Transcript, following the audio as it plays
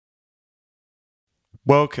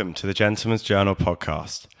Welcome to the Gentleman's Journal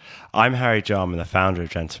podcast. I'm Harry Jarman, the founder of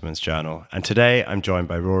Gentleman's Journal, and today I'm joined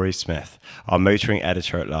by Rory Smith, our motoring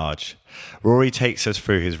editor-at-large. Rory takes us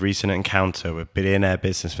through his recent encounter with billionaire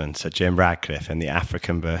businessman Sir Jim Ratcliffe in the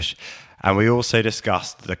African bush, and we also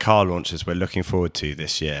discussed the car launches we're looking forward to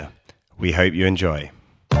this year. We hope you enjoy.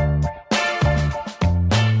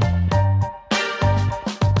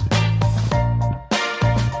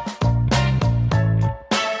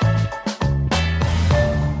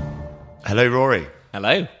 Hello, Rory.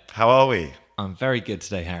 Hello. How are we? I'm very good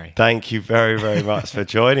today, Harry. Thank you very, very much for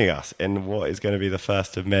joining us in what is going to be the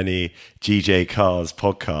first of many GJ Cars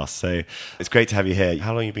podcasts. So it's great to have you here.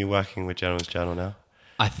 How long have you been working with Gentleman's Journal now?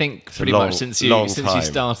 I think pretty much since you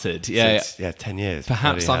started. Yeah, 10 years.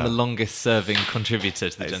 Perhaps I'm the longest serving contributor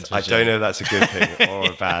to the Gentleman's Journal. I don't know if that's a good thing or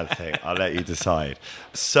a bad thing. I'll let you decide.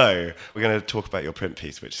 So we're going to talk about your print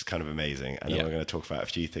piece, which is kind of amazing. And then we're going to talk about a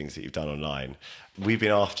few things that you've done online. We've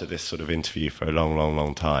been after this sort of interview for a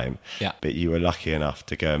long time. Yeah. But you were lucky enough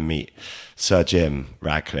to go and meet Sir Jim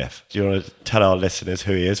Ratcliffe. Do you want to tell our listeners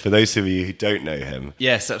who he is, for those of you who don't know him?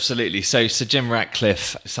 Yes, absolutely. So Sir Jim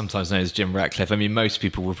Ratcliffe, sometimes known as Jim Ratcliffe, I mean, most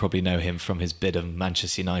people will probably know him from his bid of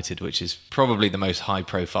Manchester United, which is probably the most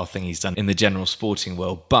high-profile thing he's done in the general sporting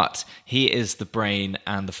world. But he is the brain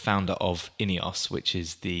and the founder of Ineos, which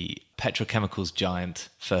is the petrochemicals giant,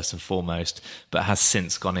 first and foremost, but has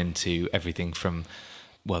since gone into everything from,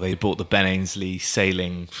 well, they bought the Ben Ainsley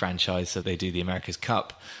sailing franchise, so they do the America's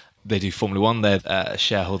Cup. They do Formula One. They're a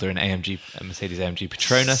shareholder in Mercedes-AMG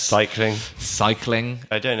Petronas. Cycling.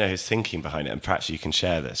 I don't know his thinking behind it, and perhaps you can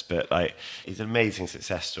share this, but it's an amazing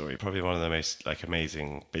success story. Probably one of the most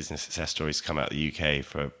amazing business success stories to come out of the UK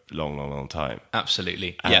for a long time.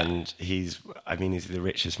 Absolutely. And he's the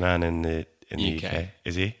richest man in the UK.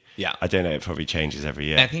 Is he? Yeah. I don't know, it probably changes every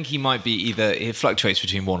year. I think he might be it fluctuates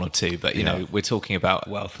between one or two, but you know, we're talking about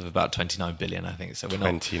wealth of about 29 billion, I think. So we're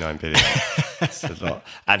 29 billion. That's a lot.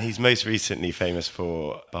 And he's most recently famous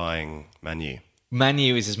for buying Man U. Man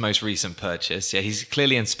U is his most recent purchase. Yeah, he's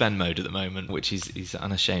clearly in spend mode at the moment, which he's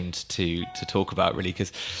unashamed to talk about, really,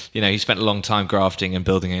 because you know he spent a long time grafting and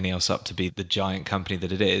building Ineos up to be the giant company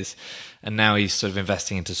that it is, and now he's sort of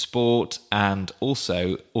investing into sport and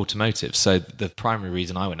also automotive. So the primary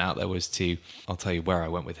reason I went out there was I'll tell you where I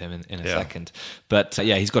went with him in a second, but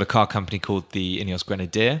he's got a car company called the Ineos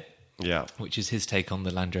Grenadier. Yeah, which is his take on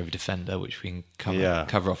the Land Rover Defender, which we can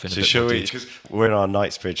cover off in a bit more detail. Because we're in our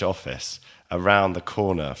Knightsbridge office, around the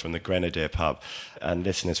corner from the Grenadier pub. And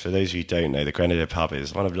listeners, for those of you who don't know, the Grenadier pub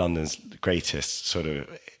is one of London's greatest sort of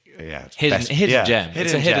hidden gem.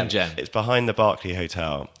 It's a hidden gem. It's behind the Berkeley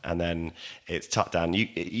Hotel, and then it's tucked down.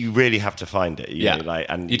 You really have to find it.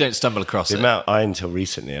 And you don't stumble across it. Until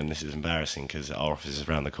recently, and this is embarrassing because our office is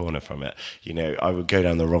around the corner from it. You know, I would go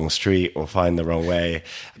down the wrong street or find the wrong way.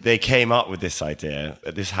 They came up with this idea.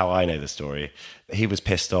 This is how I know the story. He was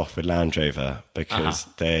pissed off with Land Rover because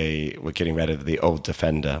they were getting rid of the old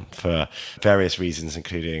Defender for various reasons,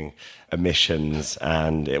 including emissions,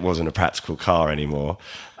 and it wasn't a practical car anymore.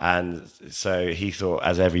 And so he thought,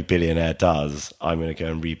 as every billionaire does, I'm going to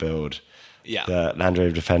go and rebuild the Land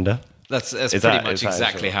Rover Defender. That's pretty much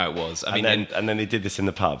exactly how it was. And then they did this in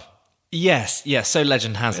the pub. Yes, so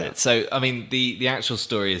legend has it. So, I mean, the actual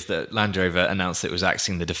story is that Land Rover announced it was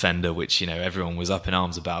axing the Defender, which, you know, everyone was up in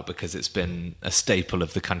arms about because it's been a staple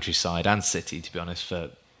of the countryside and city, to be honest, for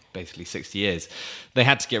basically 60 years. They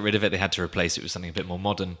had to get rid of it. They had to replace it with something a bit more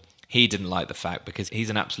modern. He didn't like the fact because he's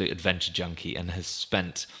an absolute adventure junkie and has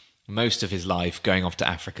spent most of his life going off to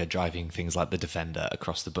Africa driving things like the Defender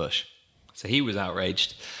across the bush. So he was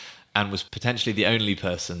outraged and was potentially the only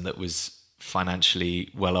person that was financially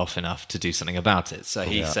well off enough to do something about it. So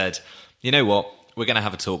he said, you know what, we're going to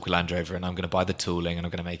have a talk with Land Rover and I'm going to buy the tooling and I'm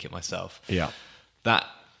going to make it myself. Yeah. That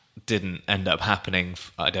didn't end up happening.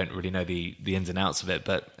 I don't really know the ins and outs of it,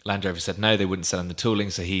 but Land Rover said no, they wouldn't sell him the tooling.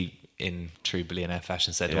 So he, in true billionaire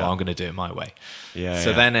fashion, said, well, I'm going to do it my way.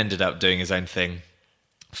 Then ended up doing his own thing,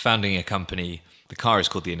 founding a company. The car is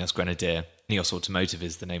called the Ineos Grenadier. Ineos Automotive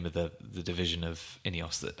is the name of the division of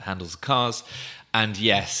Ineos that handles the cars. And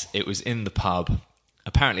yes, it was in the pub,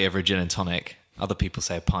 apparently over a gin and tonic. Other people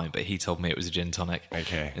say a pint, but he told me it was a gin and tonic.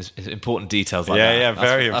 Okay. It's important details like that. Yeah,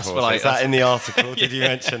 very important. Is that in the article? Did you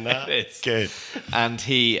mention that? It's good. And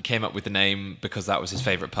he came up with the name because that was his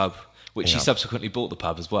favourite pub, which he subsequently bought the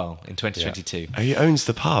pub as well in 2022. Yeah. Oh, he owns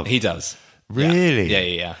the pub? He does.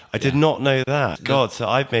 Really? Yeah. I did not know that. God, so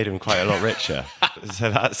I've made him quite a lot richer.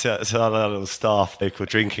 So that's our little staff local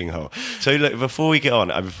drinking hole. So look, before we get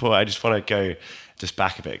on, I just want to go just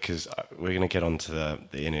back a bit, because we're going to get onto the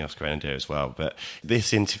Ineos Grenadier as well. But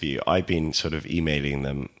this interview, I've been sort of emailing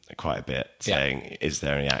them quite a bit, saying, is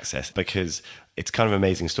there any access? Because it's kind of an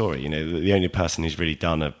amazing story. You know, the only person who's really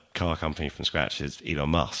done a car company from scratch is Elon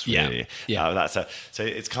Musk, really. So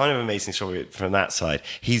it's kind of an amazing story from that side.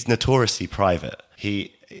 He's notoriously private.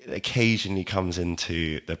 He occasionally comes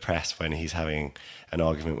into the press when he's having an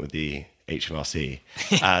argument with the HMRC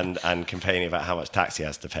and complaining about how much tax he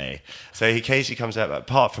has to pay. So he occasionally comes out, but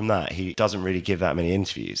apart from that, he doesn't really give that many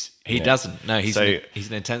interviews. He doesn't. No, he's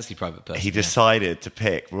an intensely private person. He decided to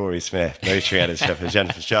pick Rory Smith, Motoring Editor-at-Large for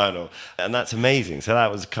Jennifer's Journal, and that's amazing. So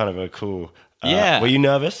that was kind of a cool... Were you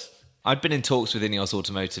nervous? I'd been in talks with Ineos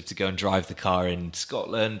Automotive to go and drive the car in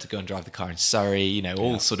Scotland, to go and drive the car in Surrey, you know,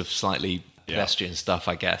 all sort of slightly pedestrian stuff,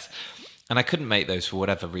 I guess. And I couldn't make those for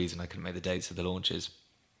whatever reason. I couldn't make the dates of the launches.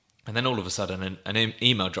 And then all of a sudden, an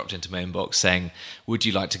email dropped into my inbox saying, would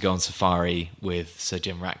you like to go on safari with Sir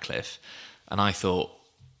Jim Ratcliffe? And I thought,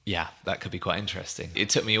 yeah, that could be quite interesting.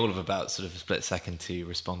 It took me all of about sort of a split second to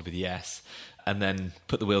respond with yes, and then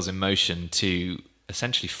put the wheels in motion to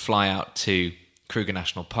essentially fly out to Kruger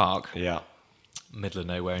National Park, middle of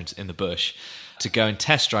nowhere in the bush, to go and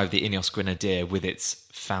test drive the Ineos Grenadier with its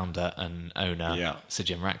founder and owner, Sir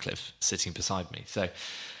Jim Ratcliffe, sitting beside me. So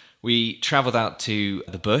we travelled out to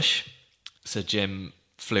the bush. Sir Jim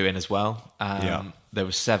flew in as well. There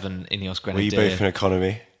were 7 Ineos Grenadier. Were you both in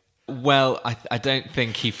economy? Well, I don't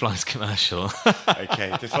think he flies commercial.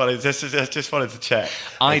 Okay, just wanted to check.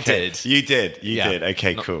 I did. You did.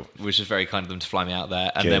 Okay, cool. Which was very kind of them to fly me out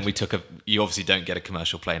there. And then we took you obviously don't get a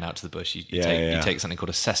commercial plane out to the bush. You take something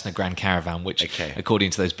called a Cessna Grand Caravan, which,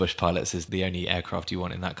 according to those bush pilots, is the only aircraft you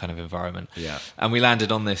want in that kind of environment. Yeah. And we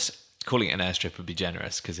landed on this. Calling it an airstrip would be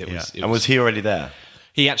generous, because it was. And was he already there?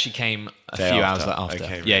 He actually came a few hours after.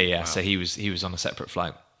 Okay, really? Wow. So he was on a separate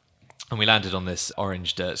flight, and we landed on this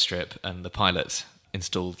orange dirt strip. And the pilot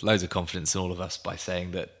installed loads of confidence in all of us by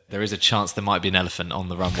saying that there is a chance there might be an elephant on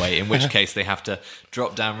the runway, in which case they have to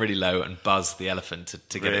drop down really low and buzz the elephant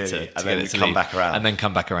to get it to come back around. And then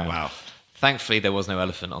come back around. Wow. Thankfully, there was no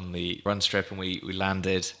elephant on the run strip, and we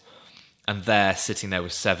landed. And there, sitting there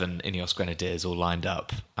with 7 Ineos Grenadiers all lined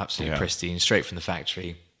up, absolutely pristine, straight from the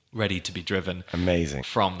factory, ready to be driven. Amazing.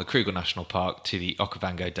 From the Kruger National Park to the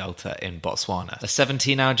Okavango Delta in Botswana. A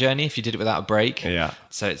 17-hour journey if you did it without a break. Yeah.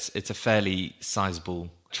 So it's a fairly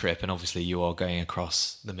sizable trip, and obviously you are going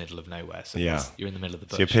across the middle of nowhere. So you're in the middle of the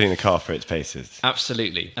bush. So you're putting the car for its paces.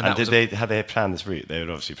 Absolutely. And had they planned this route? They would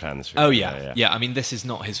obviously plan this route. Oh yeah. I mean, this is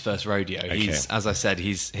not his first rodeo. Okay. As I said,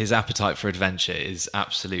 his appetite for adventure is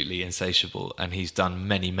absolutely insatiable, and he's done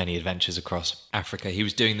many, many adventures across Africa. He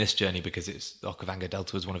was doing this journey because the Okavango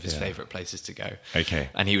Delta was one of his favourite places to go. Okay.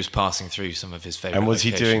 And he was passing through some of his favourite And was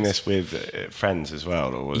locations. he doing this with friends as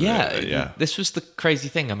well? Or was this was the crazy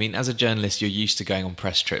thing. I mean, as a journalist, you're used to going on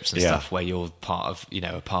press trips and stuff where you're part of,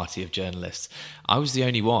 a party of journalists. I was the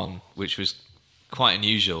only one, which was quite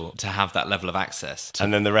unusual to have that level of access.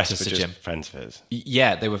 And then the rest were just friends of his?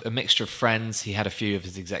 Yeah, they were a mixture of friends. He had a few of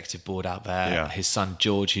his executive board out there. Yeah. His son,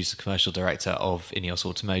 George, who's the commercial director of Ineos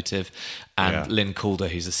Automotive, and Lynn Calder,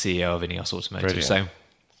 who's the CEO of Ineos Automotive. Brilliant. So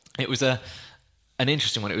it was an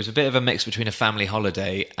interesting one. It was a bit of a mix between a family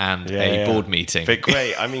holiday and a board meeting. But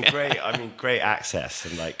great. Great access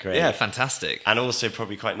and great. Yeah, fantastic. And also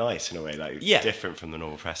probably quite nice in a way, different from the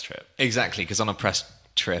normal press trip. Exactly, because on a press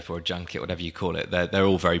trip or a junket, whatever you call it, they're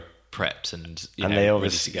all very prepped and they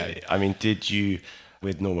obviously ready to go. I mean, did you?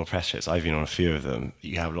 With normal press trips, I've been on a few of them.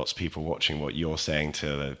 You have lots of people watching what you're saying to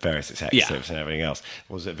the various executives and everything else.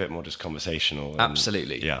 Was it a bit more just conversational?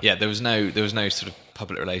 Absolutely. Yeah. There was no sort of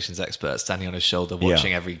public relations expert standing on his shoulder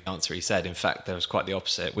watching every answer he said. In fact, there was quite the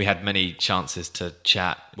opposite. We had many chances to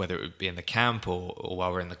chat, whether it would be in the camp or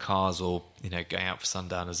while we're in the cars, or going out for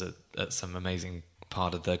sundowners at some amazing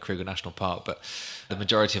part of the Kruger National Park. But the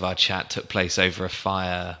majority of our chat took place over a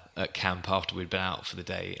fire at camp after we'd been out for the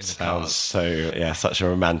day in the cars. Such a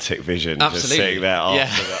romantic vision. Absolutely. Just sitting there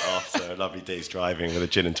after a lovely day's driving with a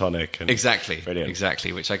gin and tonic. Exactly. Brilliant.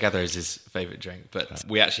 Exactly, which I gather is his favourite drink. But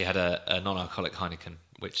we actually had a non-alcoholic Heineken,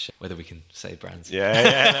 which, whether we can say brands.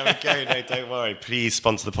 Yeah, there we go. No, don't worry. Please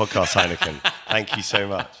sponsor the podcast, Heineken. Thank you so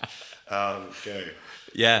much. Go.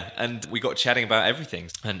 Yeah, and we got chatting about everything.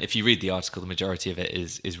 And if you read the article, the majority of it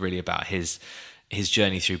is really about his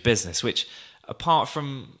journey through business, which, apart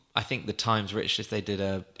from, I think, the Times Rich List, they did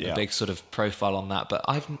a big sort of profile on that, but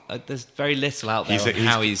there's very little out there on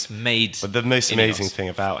how he's made. But the most amazing thing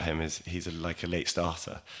about him is he's like a late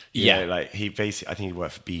starter. You know, he basically, I think he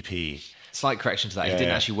worked for BP Slight correction to that. He didn't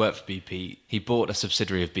actually work for BP. He bought a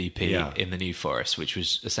subsidiary of BP in the New Forest, which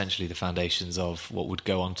was essentially the foundations of what would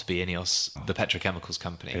go on to be Ineos, the petrochemicals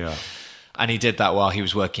company. Yeah. And he did that while he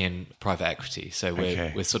was working in private equity. So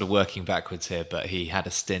we're sort of working backwards here, but he had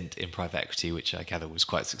a stint in private equity, which I gather was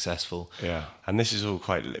quite successful. Yeah. And this is all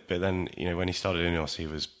quite... But then, when he started Ineos, he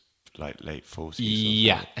was like late 40s.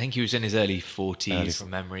 Yeah. I think he was in his early 40s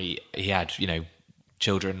from memory. He had,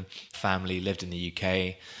 children, family, lived in the UK.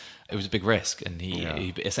 It was a big risk. And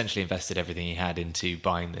he essentially invested everything he had into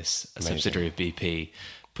buying this subsidiary of BP,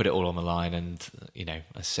 put it all on the line, and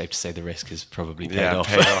it's safe to say the risk has probably paid off.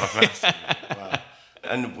 Paid off massively. Wow.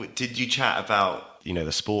 And did you chat about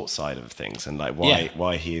the sports side of things and like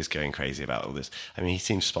why he is going crazy about all this? I mean, he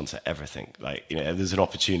seems to sponsor everything. Like if there's an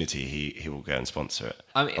opportunity, he will go and sponsor it.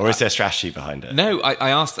 I mean, or is there strategy behind it? No,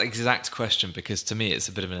 I asked the exact question because to me it's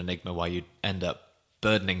a bit of an enigma why you end up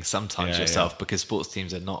burdening sometimes yourself because sports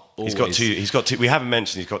teams are not always... He's got two. We haven't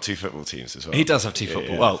mentioned he's got two football teams as well. He does have two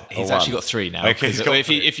football. Well, he's actually got three now. Okay,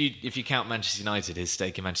 if you count Manchester United, his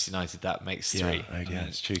stake in Manchester United, that makes three. Yeah,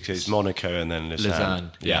 it's true. Because it's Monaco and then Lausanne.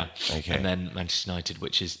 Yeah. Okay. And then Manchester United,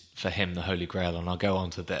 which is for him the holy grail. And I'll go on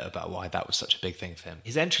to a bit about why that was such a big thing for him.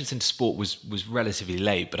 His entrance into sport was relatively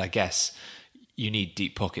late, but I guess you need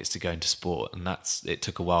deep pockets to go into sport, and it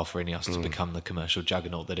took a while for Ineos to become the commercial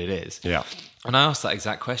juggernaut that it is. Yeah. And I asked that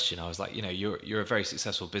exact question. I was like, you're a very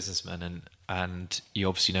successful businessman, and you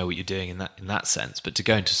obviously know what you're doing in that sense. But to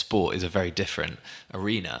go into sport is a very different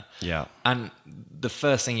arena. Yeah. And the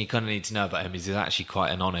first thing you kind of need to know about him is he's actually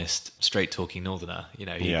quite an honest, straight-talking northerner.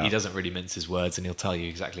 He doesn't really mince his words, and he'll tell you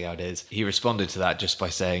exactly how it is. He responded to that just by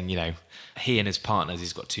saying, he and his partners,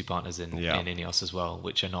 he's got two partners in Ineos as well,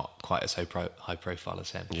 which are not quite as high profile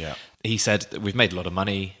as him. Yeah. He said, we've made a lot of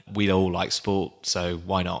money. We all like sport, so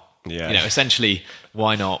why not? Yeah. Essentially,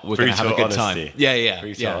 why not? We're going to have a good time. Yeah.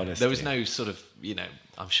 Honesty. There was no sort of,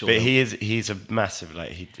 I'm sure. But he's a massive,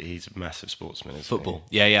 he's a massive sportsman, isn't football.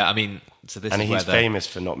 He? Yeah. I mean, so this and is he's where famous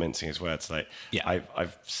for not mincing his words. Like,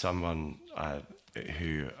 I've someone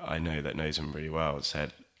who I know that knows him really well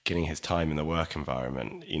said, getting his time in the work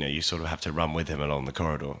environment, you sort of have to run with him along the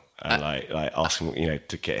corridor and like ask him,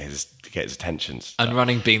 to get his attention. And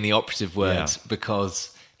running being the operative word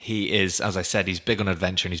because he is, as I said, he's big on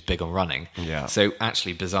adventure and he's big on running. Yeah. So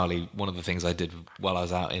actually, bizarrely, one of the things I did while I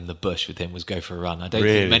was out in the bush with him was go for a run. I don't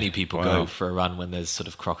think many people go for a run when there's sort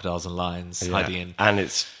of crocodiles and lions hiding in. And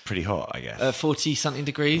it's pretty hot, I guess. 40-something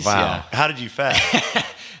degrees. Wow. Yeah. How did you fare?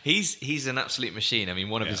 He's an absolute machine. I mean,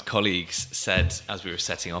 one of his colleagues said, as we were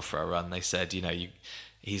setting off for our run, they said,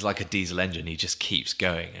 he's like a diesel engine. He just keeps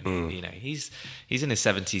going, and he's in his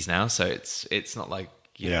 70s now, so it's not like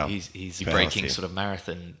he's breaking sort of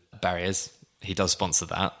marathon barriers. He does sponsor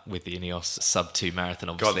that with the Ineos sub 2 marathon,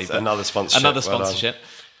 obviously. Another sponsorship.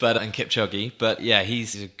 But and Kipchoge, but yeah,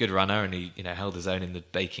 he's a good runner, and he held his own in the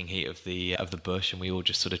baking heat of the bush, and we all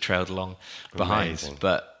just sort of trailed along behind. Amazing.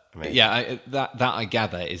 But that I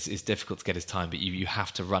gather is difficult to get his time, but you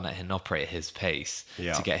have to run at and operate at his pace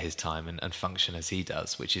to get his time and function as he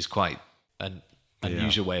does, which is quite an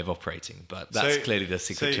unusual way of operating. But that's clearly the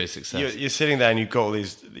secret to his success. You're sitting there and you've got all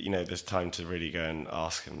these, this time to really go and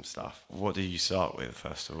ask him stuff. What did you start with,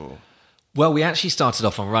 first of all? Well, we actually started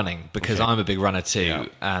off on running because I'm a big runner too,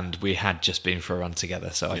 and we had just been for a run together.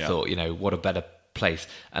 So I thought, what a better place.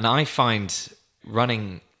 And I find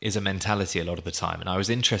running is a mentality a lot of the time. And I was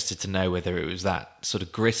interested to know whether it was that sort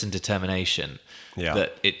of grit and determination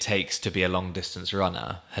that it takes to be a long distance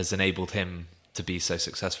runner has enabled him to be so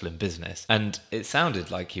successful in business. And it sounded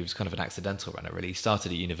like he was kind of an accidental runner, really. He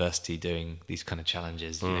started at university doing these kind of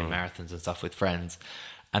challenges, marathons and stuff with friends,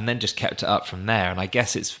 and then just kept it up from there. And I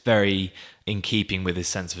guess it's very in keeping with his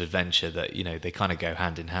sense of adventure that, they kind of go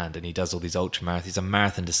hand in hand. And he does all these ultra marathons. He's a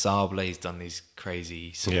marathon de sable. He's done these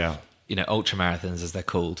crazy sort of, ultra marathons, as they're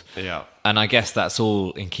called. Yeah. And I guess that's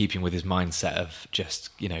all in keeping with his mindset of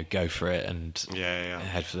just, go for it and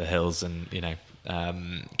head for the hills and,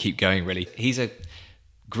 keep going, really. He's a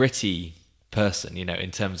gritty person,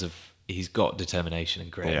 in terms of he's got determination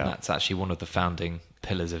and grit. And that's actually one of the founding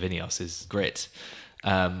pillars of Ineos is grit.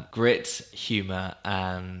 Grit, humour,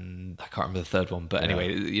 and I can't remember the third one. But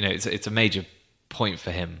anyway, it's a major point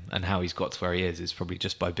for him, and how he's got to where he is probably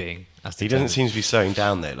just by being as determined. He doesn't seem to be slowing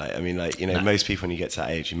down though. Most people, when you get to that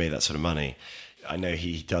age, you made that sort of money. I know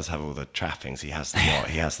he does have all the trappings. He has the yacht,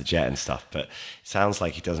 he has the jet and stuff, but it sounds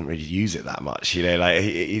like he doesn't really use it that much.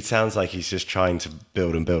 It sounds like he's just trying to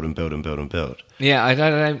build and build and build and build and build. Yeah, I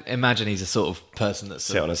don't imagine he's a sort of person that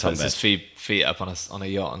sit on a puts his feet up on a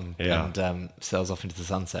yacht and sails off into the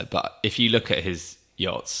sunset. But if you look at his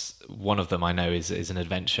yachts. One of them I know is an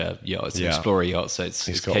adventure yacht. It's an explorer yacht, so it's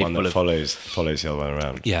got capable one that of follows the other one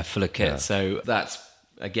around. Yeah, full of kit. Yeah. So that's,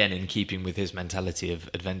 again, in keeping with his mentality of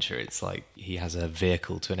adventure. It's like he has a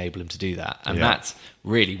vehicle to enable him to do that. And that's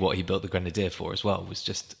really what he built the Grenadier for as well, was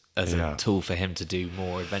just as a tool for him to do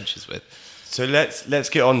more adventures with. So let's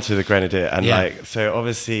get on to the Grenadier. And so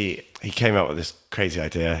obviously he came up with this crazy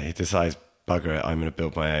idea. He decides, bugger it, I'm going to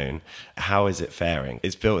build my own. How is it faring?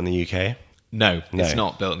 It's built in the UK? No, it's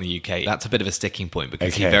not built in the UK. That's a bit of a sticking point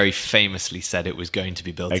because he very famously said it was going to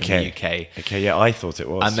be built in the UK. Okay, yeah, I thought it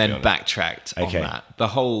was. And then backtracked on that. The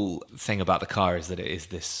whole thing about the car is that it is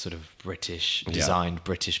this sort of British designed,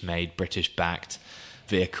 British made, British backed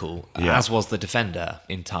vehicle, as was the Defender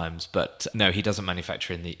in times. But no, he doesn't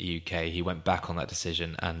manufacture in the UK. He went back on that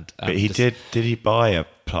decision. But he did he buy a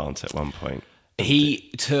plant at one point? He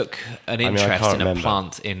took an interest in a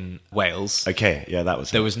plant in Wales. Okay, yeah, that was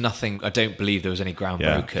there was nothing. I don't believe there was any ground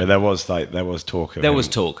broken. But there was talk of there was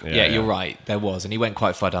talk. Yeah, you're right. There was, and he went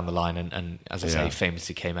quite far down the line, and as I say,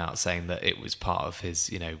 famously came out saying that it was part of his,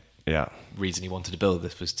 reason he wanted to build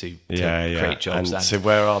this was to create jobs. And so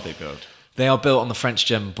where are they built? They are built on the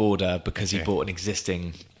French-German border because he bought an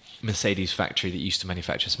existing Mercedes factory that used to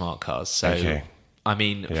manufacture smart cars. So. I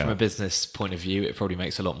mean, from a business point of view, it probably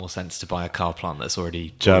makes a lot more sense to buy a car plant that's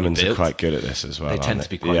already Germans built. are quite good at this as well. They tend to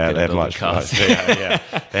be quite good at building cars.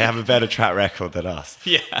 They have a better track record than us.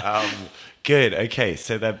 Yeah. Good. Okay,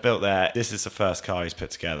 so they're built there. This is the first car he's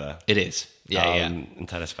put together. It is. Yeah. And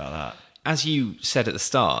tell us about that. As you said at the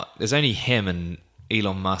start, there's only him and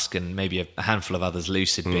Elon Musk and maybe a handful of others,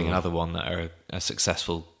 Lucid being another one, that are a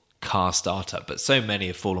successful car startup. But so many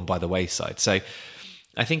have fallen by the wayside. So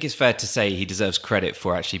I think it's fair to say he deserves credit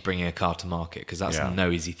for actually bringing a car to market, because that's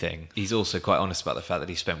no easy thing. He's also quite honest about the fact that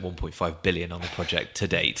he spent 1.5 billion on the project to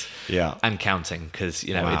date, and counting, because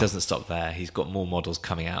it doesn't stop there. He's got more models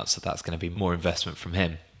coming out, so that's going to be more investment from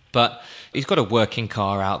him. But he's got a working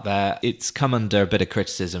car out there. It's come under a bit of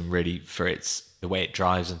criticism, really, for the way it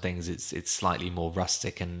drives and things. It's slightly more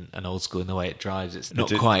rustic and old school in the way it drives. It's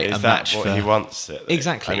not quite a match for... he wants it?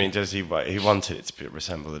 Exactly. I mean, does he wanted it to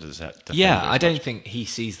resemble the Defender? Yeah, I don't think he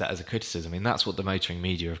sees that as a criticism. I mean, that's what the motoring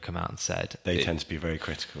media have come out and said. They tend to be very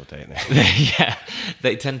critical, don't they? Yeah,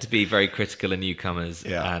 they tend to be very critical of newcomers.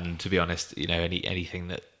 Yeah. And to be honest, anything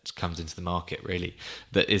that comes into the market, really,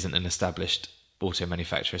 that isn't an established auto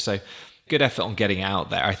manufacturer. So good effort on getting it out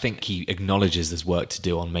there. I think he acknowledges there's work to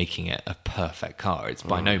do on making it a perfect car. It's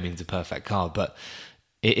by no means a perfect car, but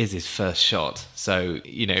it is his first shot. So,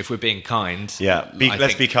 if we're being kind...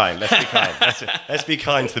 let's be kind. Let's be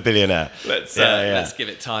kind to the billionaire. Let's give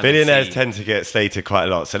it time. Billionaires tend to get slated quite a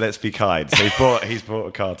lot, so let's be kind. So he's brought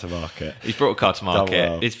a car to market. He's brought a car to market.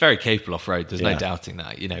 Well. It's very capable off-road. There's no doubting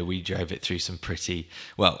that. We drove it through some pretty...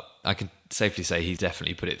 Well, I can safely say he's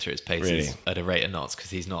definitely put it through its paces at a rate of knots,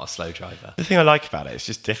 because he's not a slow driver. The thing I like about it, it's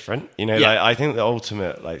just different. I think the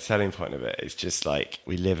ultimate selling point of it is just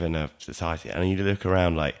we live in a society, and you look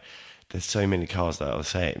around, there's so many cars that are the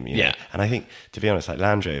same. And I think, to be honest,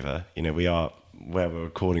 Land Rover, we are where we're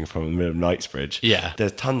recording from in the middle of Knightsbridge. Yeah,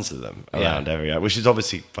 there's tons of them around everywhere, which is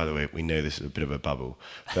obviously, by the way, we know this is a bit of a bubble,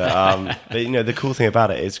 but the cool thing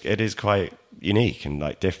about it is it is quite unique and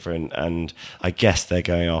different, and I guess they're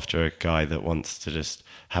going after a guy that wants to just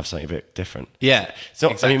have something a bit different. Yeah, it's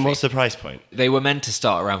not, exactly. I mean, what's the price point? They were meant to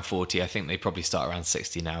start around 40. I think they probably start around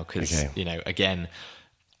 60 now, because again,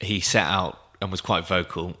 he set out and was quite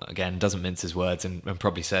vocal, again, doesn't mince his words, and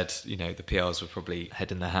probably said, the PRs were probably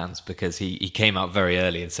head in their hands, because he came out very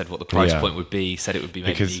early and said what the price point would be, said it would be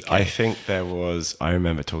made in the UK. I think I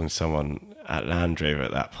remember talking to someone at Land Rover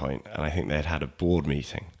at that point, and I think they'd had a board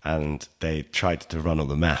meeting, and they tried to run all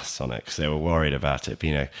the maths on it because they were worried about it,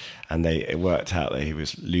 and it worked out that he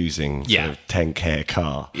was losing sort of 10k a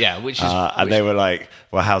car. Yeah, they were like,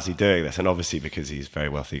 well, how's he doing this? And obviously because he's a very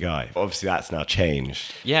wealthy guy. Obviously that's now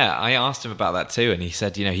changed. Yeah, I asked him about that too, and he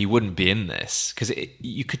said, he wouldn't be in this, because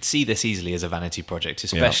you could see this easily as a vanity project,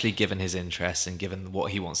 especially given his interests and given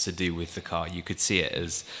what he wants to do with the car. You could see it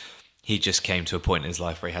as... He just came to a point in his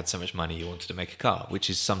life where he had so much money he wanted to make a car, which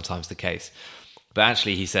is sometimes the case. But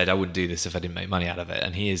actually, he said, I wouldn't do this if I didn't make money out of it.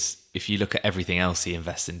 And he is, if you look at everything else he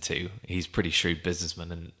invests into, he's a pretty shrewd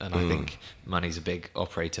businessman. And I think money's a big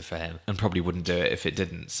operator for him, and probably wouldn't do it if it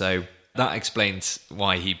didn't. So that explains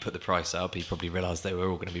why he put the price up. He probably realised they were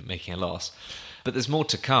all going to be making a loss. But there's more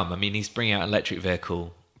to come. I mean, he's bringing out an electric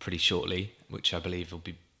vehicle pretty shortly, which I believe will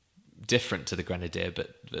be different to the Grenadier,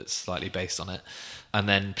 but slightly based on it, and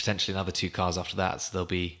then potentially another 2 cars after that, so there'll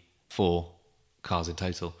be 4 cars in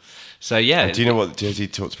total. So yeah. And do you know what he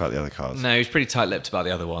talked about the other cars? No, he's pretty tight-lipped about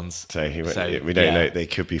the other ones. So we don't know, they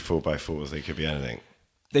could be 4x4s, they could be anything.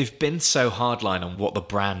 They've been so hardline on what the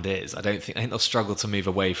brand is. I think they'll struggle to move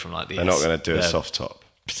away from like these. They're not going to do a soft top.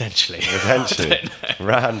 Potentially.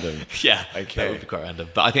 Random. Yeah, okay. That would be quite random.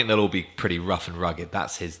 But I think they'll all be pretty rough and rugged.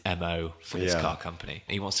 That's his MO for his car company.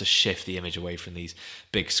 He wants to shift the image away from these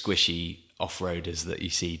big squishy off-roaders that you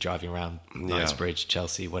see driving around Knightsbridge,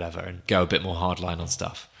 Chelsea, whatever, and go a bit more hardline on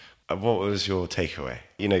stuff. What was your takeaway?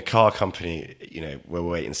 Car company, we'll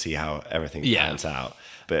wait and see how everything pans out.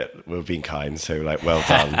 But we're being kind, so like, well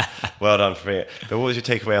done. Well done for me. But what was your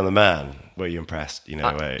takeaway on the man? Were you impressed?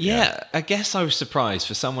 I guess I was surprised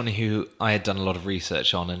for someone who I had done a lot of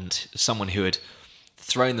research on and someone who had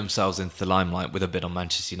thrown themselves into the limelight with a bit on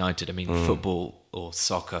Manchester United. I mean, football or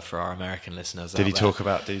soccer for our American listeners. Did he talk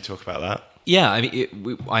about that? Yeah, I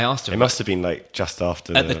mean, I asked him. It must have been like just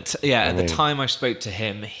after. At the time I spoke to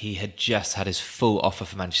him, he had just had his full offer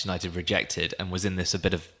for Manchester United rejected and was in this a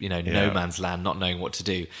bit of no man's land, not knowing what to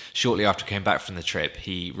do. Shortly after he came back from the trip,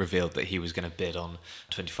 he revealed that he was going to bid on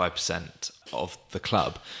 25% of the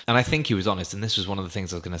club, and I think he was honest. And this was one of the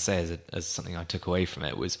things I was going to say as something I took away from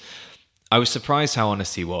it was I was surprised how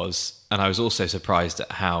honest he was, and I was also surprised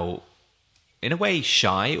at how, in a way,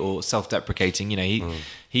 shy or self-deprecating.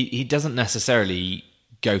 He doesn't necessarily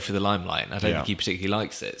go for the limelight, and I don't think he particularly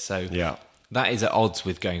likes it. So that is at odds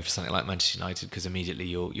with going for something like Manchester United, because immediately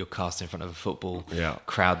you're cast in front of a football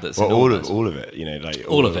crowd that's all of it.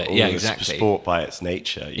 All of it. Exactly. Sport by its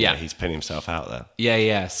nature. He's putting himself out there.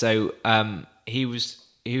 Yeah. So he was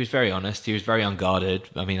very honest. He was very unguarded.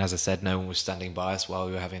 I mean, as I said, no one was standing by us while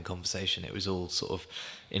we were having a conversation. It was all sort of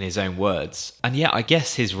in his own words. And I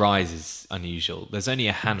guess his rise is unusual. There's only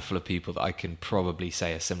a handful of people that I can probably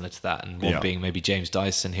say are similar to that, and one being maybe James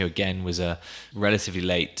Dyson, who again was relatively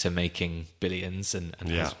late to making billions and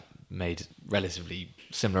has made relatively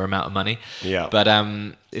similar amount of money. Yeah. But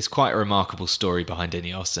it's quite a remarkable story behind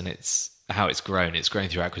Ineos, and it's how it's grown. It's grown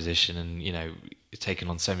through acquisition and, taken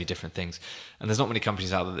on so many different things. And there's not many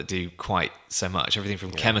companies out there that do quite so much. Everything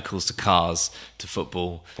from chemicals to cars to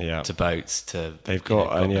football to boats to... They've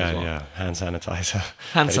got, hand sanitizer.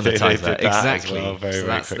 Hand sanitizer, exactly. Well, so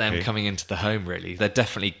that's them coming into the home, really. They're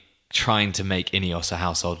definitely trying to make Ineos a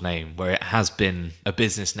household name, where it has been a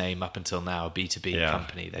business name up until now, a B2B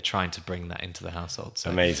company. They're trying to bring that into the household. So.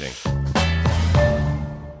 Amazing.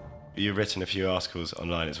 You've written a few articles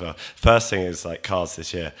online as well. First thing is like cars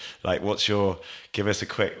this year. Like, give us a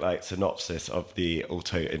quick synopsis of the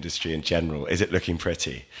auto industry in general. Is it looking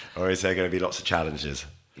pretty, or is there going to be lots of challenges?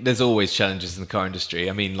 There's always challenges in the car industry.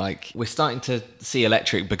 I mean, we're starting to see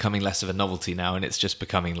electric becoming less of a novelty now, and it's just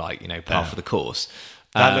becoming par for the course.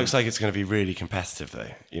 That looks like it's going to be really competitive, though.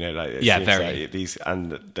 Very.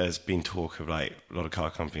 And there's been talk of a lot of car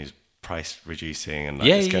companies price reducing, and I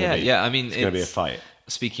mean, it's going to be a fight.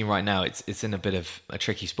 Speaking right now, it's in a bit of a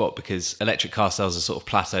tricky spot because electric car sales are sort of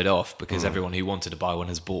plateaued off because everyone who wanted to buy one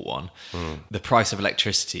has bought one. The price of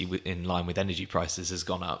electricity in line with energy prices has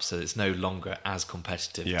gone up, so it's no longer as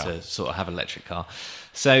competitive to sort of have an electric car.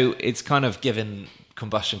 So it's kind of given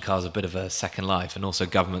combustion cars a bit of a second life, and also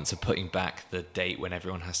governments are putting back the date when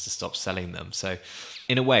everyone has to stop selling them. So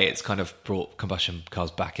in a way, it's kind of brought combustion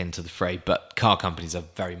cars back into the fray, but car companies are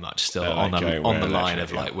very much still on the line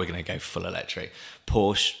of we're going to go full electric.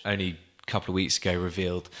 Porsche only a couple of weeks ago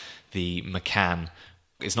revealed the Macan.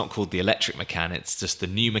 It's not called the electric Macan, it's just the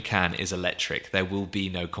new Macan is electric. There will be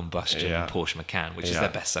no combustion Porsche Macan, which is their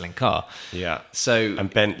best-selling car. Yeah. So and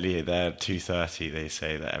Bentley, they're 230, they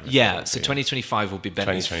say that everything. So 2025 will be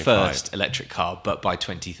Bentley's first electric car, but by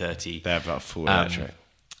 2030... they're about full electric.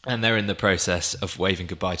 And they're in the process of waving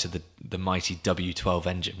goodbye to the mighty W12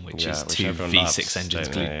 engine, which is two V6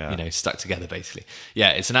 engines stuck together, basically. Yeah,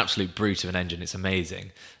 it's an absolute brute of an engine. It's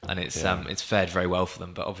amazing, and it's fared very well for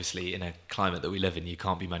them. But obviously, in a climate that we live in, you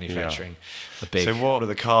can't be manufacturing a big... So what are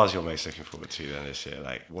the cars you're most looking forward to then this year?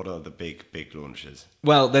 What are the big launches?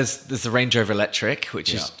 Well, there's the Range Rover Electric,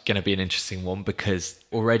 which is going to be an interesting one because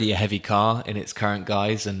already a heavy car in its current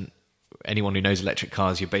guise, and anyone who knows electric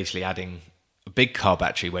cars, you're basically adding... A big car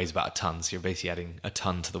battery weighs about a ton, so you're basically adding a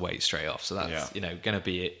ton to the weight straight off. So that's going to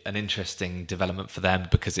be an interesting development for them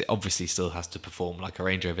because it obviously still has to perform like a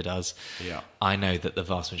Range Rover does. Yeah, I know that the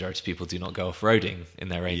vast majority of people do not go off-roading in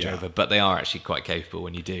their Range Rover, but they are actually quite capable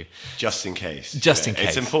when you do. Just in case. In case.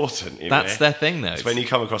 It's important. That's their thing, though. It's when you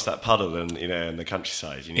come across that puddle and in the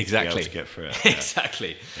countryside, you need to be able to get through it.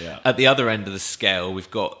 Exactly. Yeah. At the other end of the scale,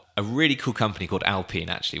 we've got a really cool company called Alpine,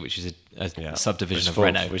 actually, which is a subdivision of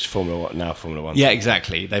Renault. Which Formula 1 Yeah, team.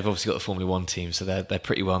 exactly. They've obviously got the Formula 1 team, so they're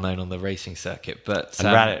pretty well known on the racing circuit. But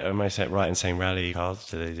And rally, am I right in saying rally cars?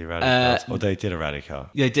 Do they do rally cars? Or they did a rally car?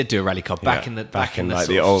 Yeah, they did do a rally car back in the like sort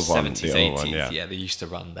the of old one, 70s, the old 80s. one, yeah. Yeah, they used to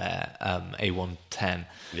run their A110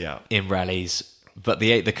 Yeah. in rallies. But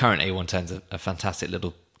the current A110 is a fantastic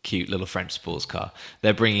cute little French sports car.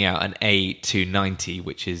 They're bringing out an A290,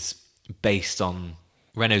 which is based on...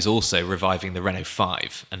 Renault's also reviving the Renault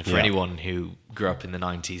 5. And for anyone who grew up in the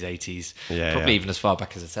 90s, 80s, probably even as far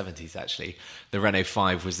back as the 70s, actually, the Renault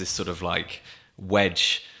 5 was this sort of like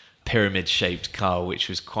wedge pyramid-shaped car, which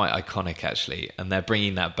was quite iconic, actually. And they're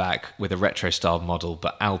bringing that back with a retro-style model,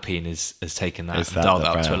 but Alpine has taken that and dialed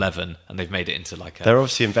that up to 11, and they've made it into like a... They're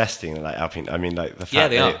obviously investing in like Alpine. I mean, like the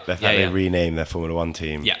fact they renamed their Formula 1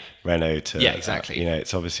 team Renault to... Yeah, exactly.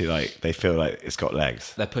 It's obviously like they feel like it's got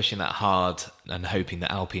legs. They're pushing that hard and hoping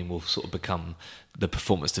that Alpine will sort of become the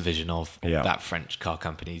performance division of that French car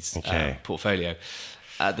company's portfolio.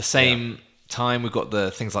 At the same time, we've got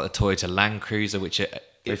the things like the Toyota Land Cruiser, which are...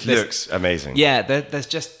 It looks amazing. Yeah, there's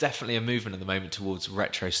just definitely a movement at the moment towards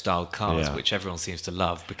retro-style cars, which everyone seems to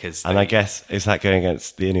love because... And I guess, is that going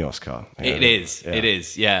against the Ineos car? It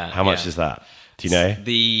is, yeah. How much is that? Do you know?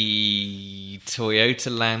 The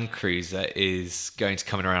Toyota Land Cruiser is going to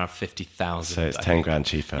come in around 50,000. So it's 10 grand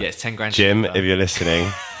cheaper. Yeah, it's 10 grand Jim, cheaper. if you're listening...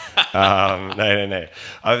 no.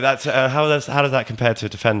 That's how does that compare to a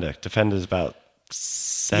Defender? Defender's about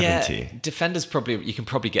 70. Yeah, Defender's you can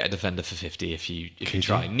probably get a Defender for 50 if you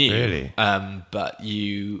try new. Really? But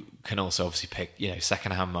you can also obviously pick,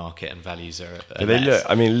 second-hand market, and values are But they less.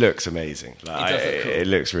 it looks amazing. Like, It does look cool. It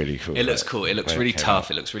looks really cool. It looks cool. It looks really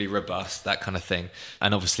tough. It looks really robust, that kind of thing.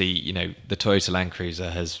 And obviously, the Toyota Land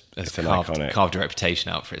Cruiser has carved a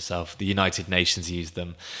reputation out for itself. The United Nations use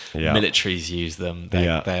them. Yeah. Militaries use them.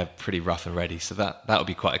 They're pretty rough and ready. So that would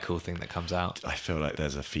be quite a cool thing that comes out. I feel like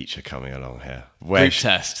there's a feature coming along here.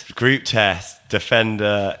 Group test,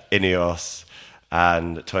 Defender, Ineos,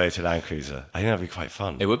 and Toyota Land Cruiser. I think that'd be quite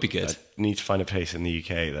fun. It would be good. I need to find a place in the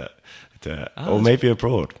UK that or maybe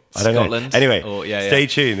abroad. I don't know. Anyway, stay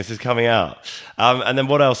tuned. This is coming out. And then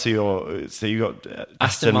what else are you got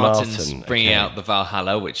Aston Martin's Martin bringing out the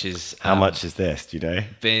Valhalla, which is... How much is this? Do you know?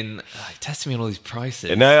 Been testing me on all these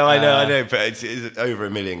prices. No, I know. But it's over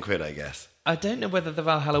 £1 million, I guess. I don't know whether the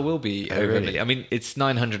Valhalla will be really? I mean, it's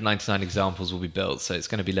 999 examples will be built, so it's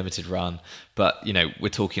going to be limited run. But, we're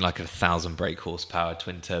talking like 1,000 brake horsepower,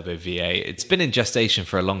 twin-turbo V8. It's been in gestation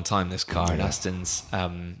for a long time, this car, and Aston's...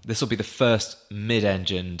 this will be the first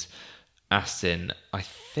mid-engined Aston, I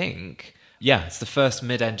think... Yeah, it's the first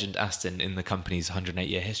mid-engined Aston in the company's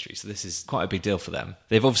 108-year history, so this is quite a big deal for them.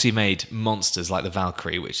 They've obviously made monsters like the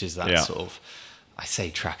Valkyrie, which is that sort of... I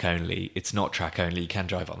say track only. It's not track only. You can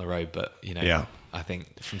drive it on the road, but I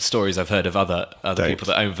think from stories I've heard of other people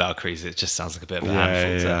that own Valkyries, it just sounds like a bit of a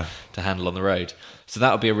handful to handle on the road. So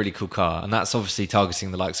that would be a really cool car, and that's obviously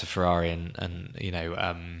targeting the likes of Ferrari and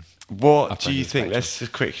What do you think? Let's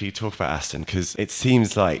just quickly talk about Aston, because it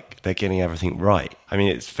seems like they're getting everything right. I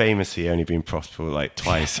mean, it's famously only been profitable like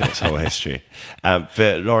twice in its whole history.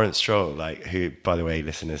 But Lawrence Stroll, who, by the way,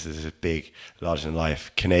 listeners, is a big,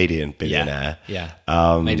 larger-than-life Canadian billionaire.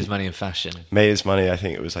 Made his money in fashion. Made his money, I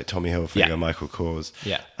think it was like Tommy Hilfiger, Michael Kors.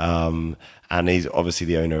 And he's obviously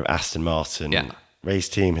the owner of Aston Martin. Race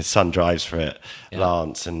team, his son drives for it,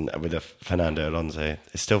 Lance, and with Fernando Alonso.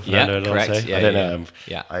 It's still Fernando Alonso? Correct. I don't know.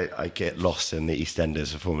 I get lost in the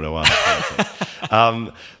EastEnders of Formula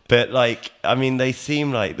 1. But they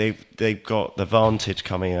seem like they've got the Vantage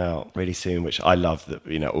coming out really soon, which I love,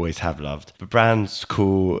 always have loved. The brand's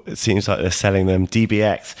cool. It seems like they're selling them.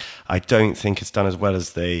 DBX, I don't think it's done as well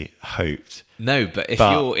as they hoped. No, but if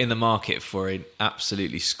you're in the market for an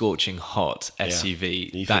absolutely scorching hot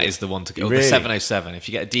SUV, that is the one to go. Really? Or the 707. If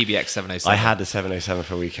you get a DBX 707. I had the 707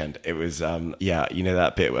 for a weekend. It was,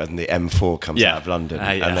 that bit when the M4 comes out of London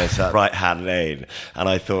and there's that right-hand lane. And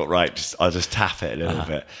I thought, I'll just tap it a little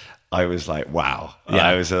bit. I was like, wow.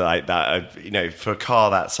 I was like that, for a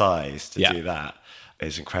car that size to do that.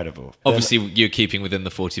 Is incredible. Obviously, you're keeping within the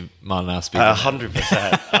 40-mile-an-hour speed. 100%.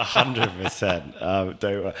 100%.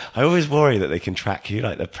 Don't worry. I always worry that they can track you,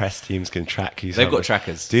 like the press teams can track you. They've got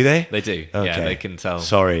trackers. Do they? They do. Okay. Yeah, they can tell.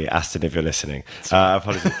 Sorry, Aston, if you're listening.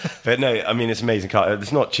 Apologies. But no, I mean, it's an amazing car.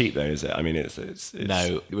 It's not cheap, though, is it? I mean, it's...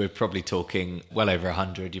 No, we're probably talking well over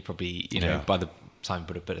 100. You're probably, by the time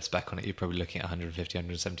put a bit of spec on it, you're probably looking at 150,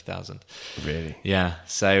 170,000. Really? Yeah.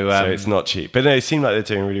 So it's not cheap. But no, it seemed like they're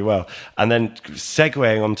doing really well. And then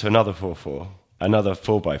segueing onto another 4x4,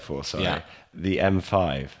 the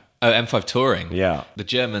M5. Oh, M5 Touring. Yeah. The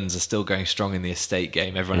Germans are still going strong in the estate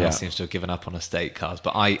game. Everyone else seems to have given up on estate cars.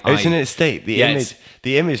 But it's an estate. Yeah,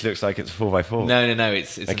 The image looks like it's a 4x4. No.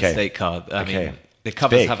 It's an estate car. I mean, the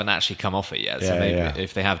covers haven't actually come off it yet. So maybe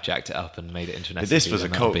if they have jacked it up and made it into an SUV, this was a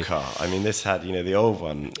cult car. I mean, this had, the old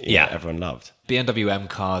one, everyone loved. BMW M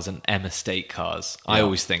cars and M estate cars. I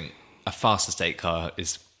always think a fast estate car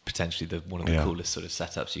is potentially one of the coolest sort of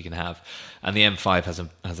setups you can have. And the M5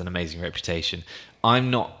 has an amazing reputation.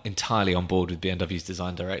 I'm not entirely on board with BMW's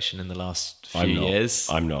design direction in the last few years.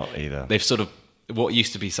 I'm not either. They've sort of, what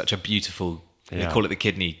used to be such a beautiful, they call it the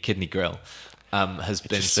kidney grille, has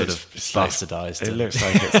been sort of bastardized. It looks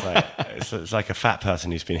like it's like a fat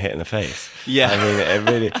person who's been hit in the face. Yeah. I mean,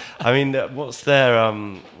 it really. I mean, what's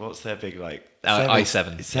their big like?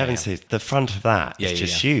 i7. 7 seats. The front of that is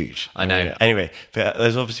just huge. I know. Anyway, but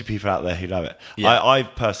there's obviously people out there who love it. Yeah.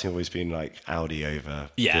 I've personally always been like Audi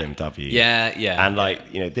over BMW. Yeah.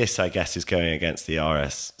 And this, I guess, is going against the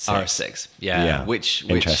RS6. RS6. Yeah. Which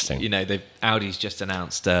interesting. Audi's just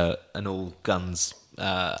announced an all guns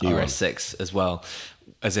RS6 as well,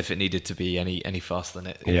 as if it needed to be any faster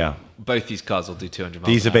than it. Yeah. Both these cars will do 200 miles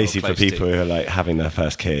These an are hour basically for people who are like having their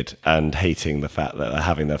first kid and hating the fact that they're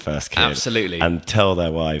having their first kid. Absolutely. And tell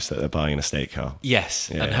their wives that they're buying an estate car. Yes,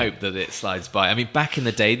 and hope that it slides by. I mean, back in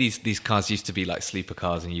the day, these cars used to be like sleeper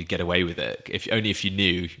cars and you'd get away with it. Only if you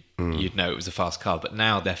knew, you'd know it was a fast car. But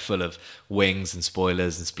now they're full of wings and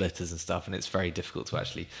spoilers and splitters and stuff, and it's very difficult to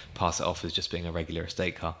actually pass it off as just being a regular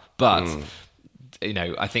estate car. But...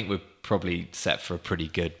 I think we're probably set for a pretty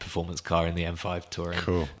good performance car in the M5 Touring.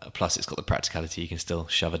 Cool. Plus, it's got the practicality. You can still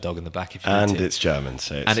shove a dog in the back if you need to. And it's German,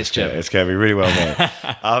 so it's German. It's going to be really well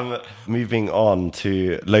made. Moving on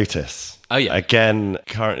to Lotus. Oh, yeah. Again,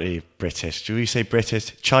 currently British. Do we say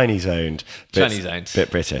British? Chinese owned. Chinese owned. Bit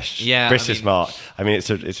British. Yeah. British smart. I mean, it's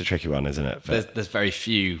a tricky one, isn't it? There's very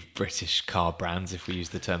few British car brands, if we use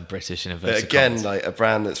the term British in inverted again, commas. like a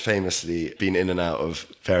brand that's famously been in and out of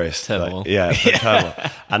various turmoil. Turmoil.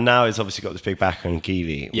 And now it's obviously got this big backer on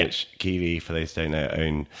Geely, Yeah. which Geely, for those who don't know,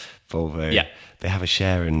 own Volvo. Yeah. They have a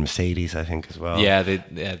share in Mercedes, I think, as well. Yeah,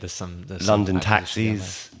 there's some London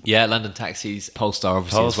taxis. Yeah, London taxis, Polestar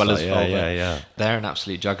obviously, as well as Volvo. Yeah. They're an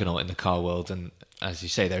absolute juggernaut in the car world, and as you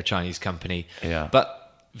say, they're a Chinese company. Yeah.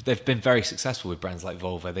 But they've been very successful with brands like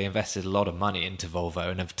Volvo. They invested a lot of money into Volvo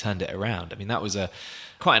and have turned it around. I mean, that was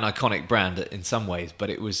quite an iconic brand in some ways, but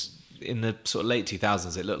it was in the sort of late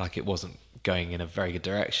 2000s, it looked like it wasn't going in a very good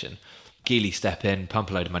direction. Geely step in,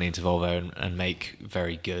 pump a load of money into Volvo and make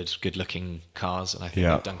very good-looking cars, and I think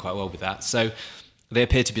they've done quite well with that. So they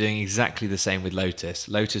appear to be doing exactly the same with Lotus.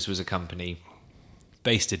 Lotus was a company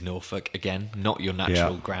based in Norfolk, again, not your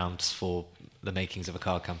natural grounds for the makings of a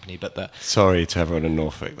car company, but Sorry to everyone in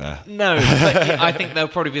Norfolk there. No, but I think they'll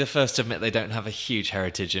probably be the first to admit they don't have a huge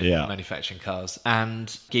heritage in manufacturing cars. And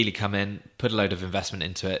Geely come in, put a load of investment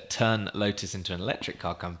into it, turn Lotus into an electric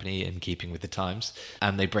car company in keeping with the times,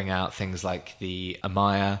 and they bring out things like the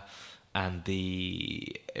Amaya and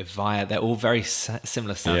the Evija. They're all very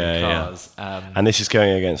similar sounding cars. And this is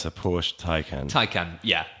going against a Porsche Taycan. Taycan,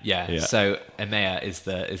 yeah. So Amaya is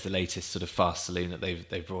the latest sort of fast saloon that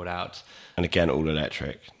they've brought out. And again, all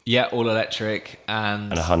electric. Yeah, all electric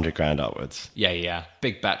and $100,000 upwards. Yeah.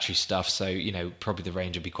 Big battery stuff, so probably the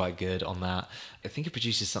range will be quite good on that. I think it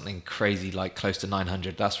produces something crazy like close to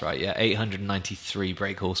 900. That's right, yeah, 893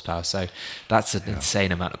 brake horsepower. So that's an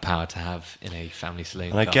insane amount of power to have in a family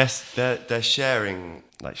saloon. And I guess they're sharing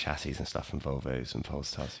like chassis and stuff and Volvos and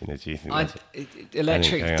Polestars. Do you think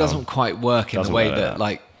electric doesn't quite work in the way that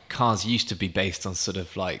like cars used to be based on sort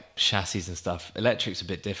of like chassis and stuff. Electric's a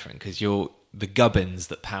bit different because the gubbins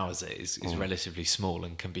that powers it is relatively small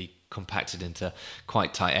and can be compacted into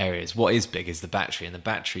quite tight areas. What is big is the battery, and the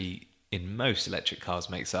battery in most electric cars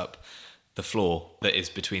makes up the floor that is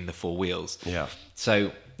between the four wheels. Yeah.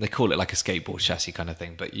 So they call it like a skateboard chassis kind of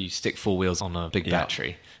thing, but you stick four wheels on a big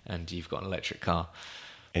battery and you've got an electric car.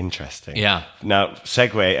 Interesting. Yeah. Now,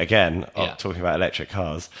 segue again, talking about electric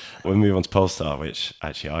cars. We'll move on to Polestar, which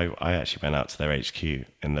actually I actually went out to their HQ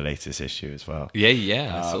in the latest issue as well.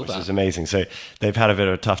 Yeah, I saw which that. is amazing. So they've had a bit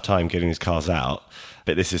of a tough time getting these cars out,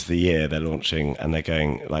 but this is the year they're launching, and they're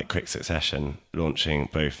going like quick succession, launching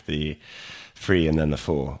both the 3 and then the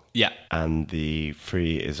 4. Yeah. And the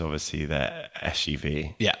 3 is obviously their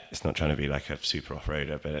SUV. Yeah. It's not trying to be like a super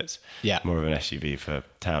off-roader, but it's more of an SUV for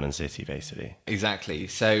town and city, basically. Exactly.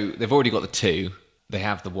 So they've already got the 2. They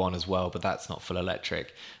have the 1 as well, but that's not full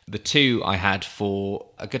electric. The 2 I had for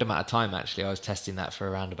a good amount of time, actually. I was testing that for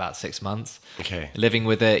around about 6 months. Okay. Living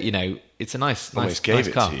with it, it's a nice car. It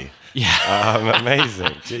to you. Yeah.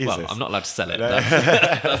 Amazing. Jesus. Well, I'm not allowed to sell it.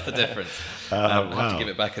 That's the difference. I'll have to give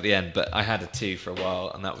it back at the end. But I had a 2 for a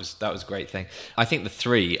while, and that was a great thing. I think the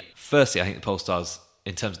 3, firstly, I think the Polestars,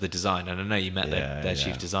 in terms of the design, and I know you met their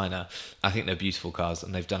chief designer, I think they're beautiful cars,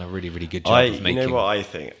 and they've done a really, really good job of making... You know what I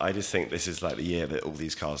think? I just think this is like the year that all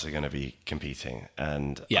these cars are going to be competing,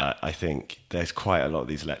 and I think there's quite a lot of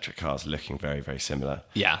these electric cars looking very, very similar.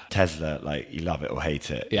 Yeah. Tesla, like, you love it or hate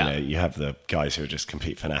it. Yeah. You have the guys who are just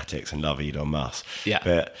complete fanatics and love Elon Musk. Yeah.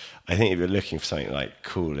 But I think if you're looking for something like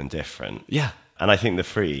cool and different... Yeah. And I think the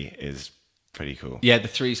 3 is... pretty cool. Yeah, the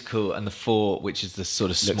 3's cool, and the 4, which is the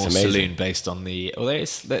sort of small saloon based on the... Although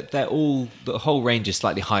they're all... The whole range is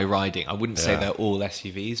slightly high riding. I wouldn't say they're all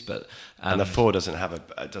SUVs, but... and the 4 doesn't have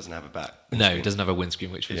a back. No, it doesn't have a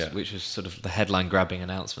windscreen, which was sort of the headline grabbing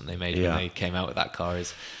announcement they made when they came out with that car.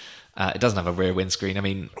 Is it doesn't have a rear windscreen. I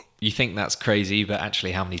mean, you think that's crazy, but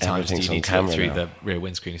actually, how many times do you need to look through the rear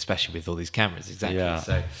windscreen, especially with all these cameras? Exactly. Yeah.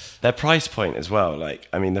 So their price point as well. Like,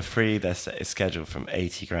 I mean, the 3 is scheduled from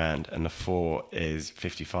 80 grand, and the 4 is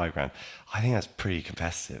 55 grand. I think that's pretty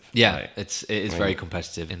competitive. Yeah, right? It is very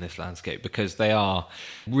competitive in this landscape because they are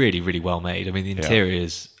really, really well made. I mean, the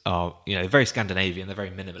interiors are very Scandinavian. They're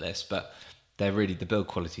very minimalist, but they're really, the build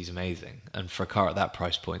quality is amazing. And for a car at that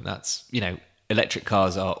price point, that's electric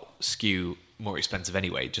cars are skew more expensive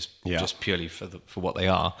anyway, just purely for what they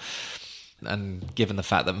are. And given the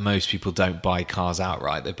fact that most people don't buy cars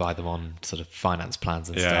outright, they buy them on sort of finance plans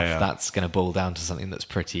and stuff, that's going to boil down to something that's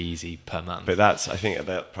pretty easy per month. But I think at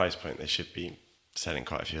that price point, they should be selling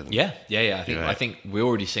quite a few of them. Yeah. I think we're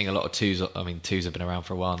already seeing a lot of 2s. I mean, 2s have been around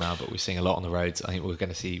for a while now, but we're seeing a lot on the roads. I think we're going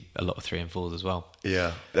to see a lot of 3 and 4s as well.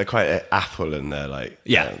 Yeah, they're quite Apple in their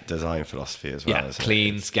design philosophy as well. Yeah,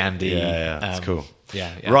 clean, Scandi. Yeah, it's cool.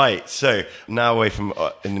 Yeah. Right, so now away from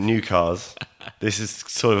in the new cars. This is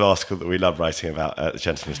sort of article that we love writing about at the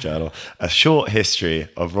Gentleman's Journal. A short history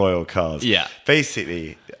of royal cars. Yeah.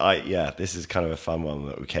 Basically, this is kind of a fun one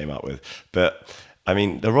that we came up with. But I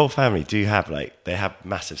mean, the royal family do have they have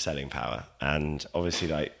massive selling power, and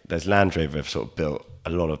obviously there's Land Rover have sort of built a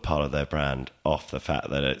lot of part of their brand off the fact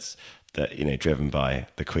that it's driven by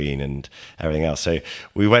the Queen and everything else. So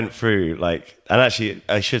we went through and actually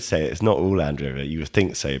I should say it's not all Land Rover. You would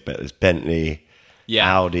think so, but there's Bentley,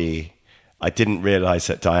 Audi. I didn't realise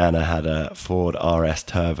that Diana had a Ford RS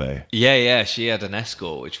Turbo. Yeah, she had an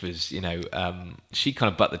Escort, which was, she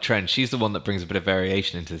kind of bucked the trend. She's the one that brings a bit of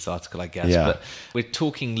variation into this article, I guess. Yeah. But we're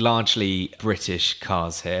talking largely British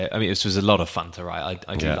cars here. I mean, this was a lot of fun to write.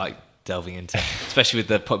 I do like delving into, especially with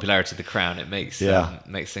the popularity of the Crown. It makes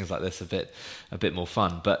things like this a bit more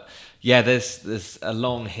fun. But yeah, there's a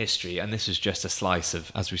long history, and this is just a slice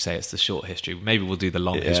of, as we say, it's the short history. Maybe we'll do the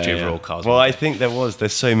long history of royal cars. Well, I think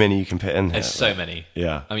there's so many you can put in here. There's so many.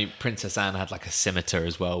 Yeah. I mean, Princess Anne had a Scimitar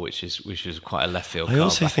as well, which was quite a left field car. I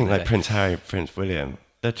also think Prince Harry, Prince William,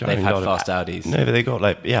 they've had fast Audis. No, but they got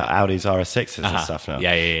Audis RS6s and stuff now.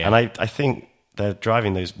 Yeah. And I think they're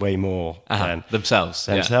driving those way more than themselves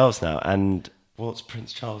now. And what's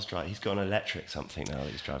Prince Charles driving? He's got an electric something now that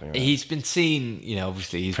he's driving around. He's been seen,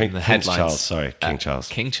 obviously he's been in the headlines. King Charles.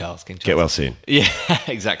 King Charles. Get well soon. Yeah,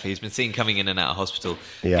 exactly. He's been seen coming in and out of hospital,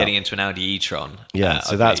 getting into an Audi e-tron. Yeah,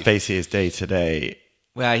 so that's basically his day-to-day.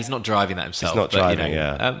 Well, he's not driving that himself. He's not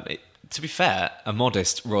driving, to be fair, a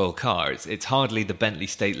modest royal car. It's hardly the Bentley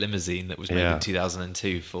State Limousine that was made in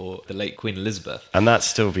 2002 for the late Queen Elizabeth. And that's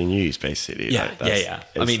still being used, basically. Yeah.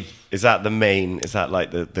 I mean, is that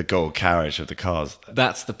the gold carriage of the cars?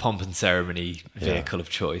 That's the pomp and ceremony vehicle of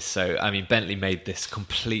choice. So, I mean, Bentley made this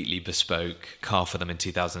completely bespoke car for them in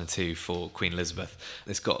 2002 for Queen Elizabeth.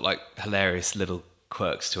 It's got hilarious little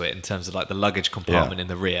quirks to it in terms of the luggage compartment in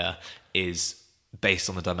the rear is based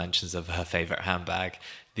on the dimensions of her favourite handbag.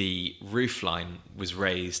 The roofline was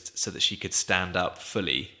raised so that she could stand up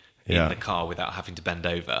fully in the car without having to bend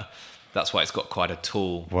over. That's why it's got quite a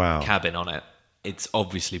tall cabin on it. It's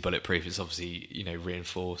obviously bulletproof. It's obviously,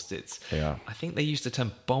 reinforced. I think they used the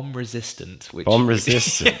term bomb resistant. Bomb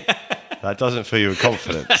resistant? That doesn't fill you with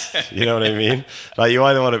confidence. You know what I mean? You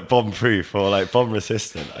either want it bomb proof or bomb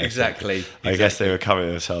resistant. Exactly. I guess they were covering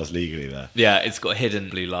themselves legally there. Yeah, it's got hidden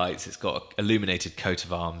blue lights. It's got illuminated coat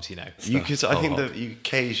of arms. I think that you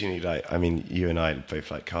occasionally you and I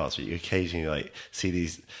both like cars, but you occasionally see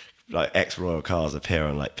these ex-royal cars appear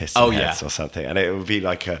on piston heads or something, and it would be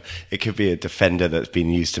it could be a Defender that's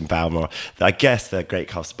been used in Balmoral. I guess they're great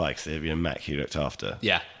cars to buy because they've been immaculately looked after.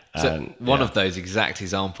 Yeah. So one of those exact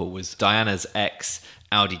example was Diana's ex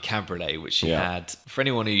Audi Cabriolet, which she had. For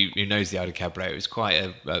anyone who knows the Audi Cabriolet, it was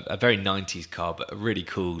quite a very 90s car, but a really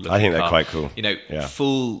cool looking car. I think they're quite cool. You know,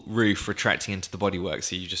 full roof retracting into the bodywork,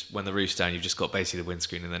 so you just, when the roof's down, you've just got basically the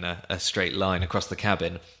windscreen and then a straight line across the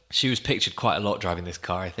cabin. She was pictured quite a lot driving this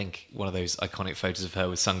car. I think one of those iconic photos of her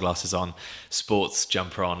with sunglasses on, sports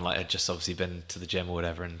jumper on, like had just obviously been to the gym or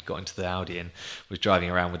whatever and got into the Audi and was driving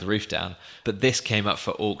around with the roof down. But this came up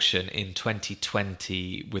for auction in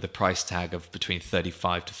 2020 with a price tag of between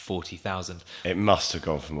 35 to 40,000. It must have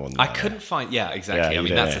gone for more than that. I couldn't find, exactly. I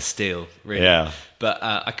mean, that's a steal, really. Yeah. But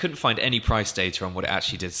I couldn't find any price data on what it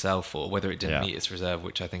actually did sell for, whether it didn't meet its reserve,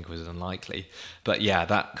 which I think was unlikely. But yeah,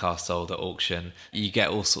 that car sold at auction. You get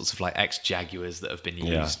all sorts of like ex-Jaguars that have been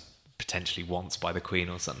used potentially once by the Queen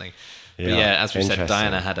or something. But yeah, as we said,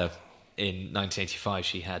 Diana had in 1985,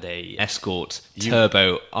 she had a Escort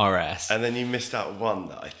Turbo RS. And then you missed out one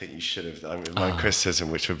that I think you should have. I mean, my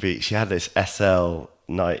criticism, which would be, she had this SL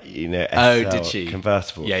did she?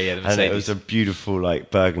 Convertible. Yeah, the Mercedes. And it was a beautiful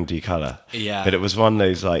like burgundy colour. Yeah. But it was one of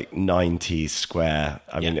those like 90s square.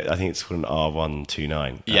 I mean, I think it's called an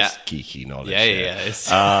R129. That's geeky knowledge. Yeah.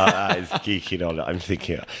 That is geeky knowledge. I'm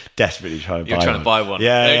thinking, desperately trying to buy one. You're trying to buy one.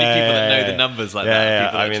 Yeah. The only people that know the numbers like that. Yeah.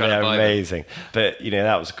 People I mean, they're amazing. Them. But,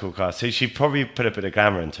 that was a cool car. So she probably put a bit of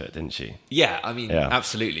glamour into it, didn't she? Yeah, I mean,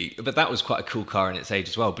 absolutely. But that was quite a cool car in its age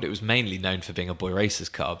as well. But it was mainly known for being a boy racer's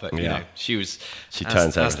car. But, she was... She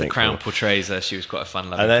turns as the Crown cool. Portrays her, she was quite a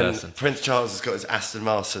fun-loving person. And then Prince Charles has got his Aston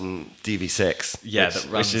Martin DB6. Yeah, that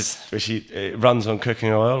runs... It runs on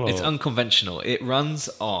cooking oil? Or? It's unconventional. It runs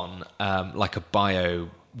on like a bio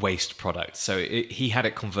waste product. So he had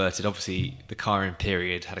it converted. Obviously, the car in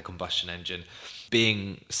period had a combustion engine.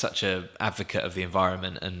 Being such an advocate of the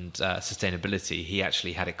environment and sustainability, he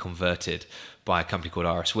actually had it converted by a company called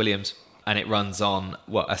RS Williams. And it runs on,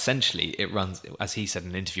 essentially, it runs, as he said in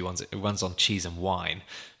an interview once, it runs on cheese and wine.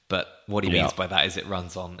 But what he means by that is it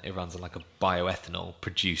runs on like a bioethanol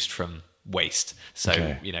produced from waste.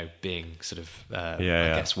 So, being sort of, I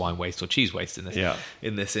guess, wine waste or cheese waste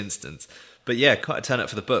in this instance. But yeah, quite a turn up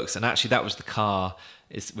for the books. And actually, that was the car.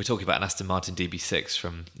 We're talking about an Aston Martin DB6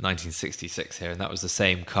 from 1966 here, and that was the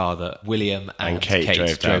same car that William and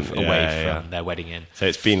Kate drove away from their wedding in. So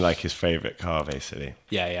it's been like his favourite car, basically.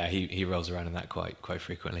 Yeah, he rolls around in that quite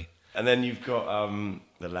frequently. And then you've got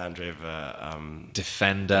the Land Rover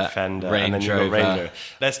Defender, and Range then you've Rover. got Range Rover.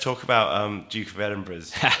 Let's talk about Duke of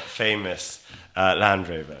Edinburgh's famous Land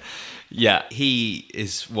Rover. Yeah, he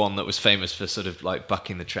is one that was famous for sort of like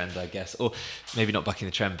bucking the trend, I guess. Or maybe not bucking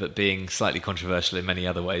the trend, but being slightly controversial in many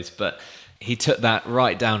other ways. But he took that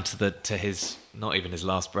right down to his, not even his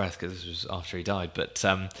last breath, because this was after he died, but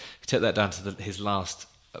he took that down to his last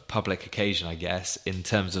public occasion, I guess, in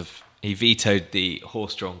terms of he vetoed the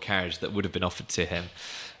horse-drawn carriage that would have been offered to him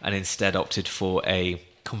and instead opted for a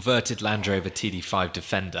converted Land Rover TD5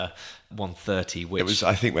 Defender 130, which... It was,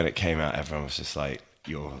 I think when it came out, everyone was just like,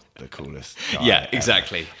 you're the coolest guy Yeah, ever.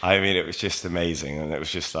 Exactly. I mean, it was just amazing, and it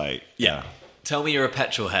was just like... Yeah. Tell me you're a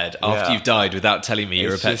petrol head after you've died without telling me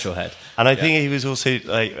you're a petrol head. And I think he was also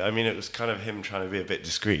like, I mean, it was kind of him trying to be a bit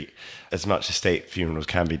discreet, as much as state funerals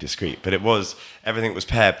can be discreet, but everything was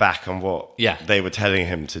pared back on what they were telling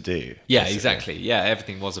him to do. Yeah, basically. Exactly. Yeah,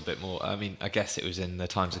 everything was a bit more, I mean, I guess it was in the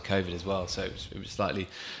times of COVID as well, so it was slightly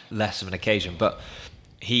less of an occasion, but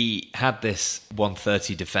he had this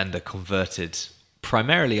 130 Defender converted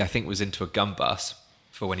primarily, I think, was into a gun bus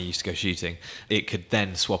for when he used to go shooting. It could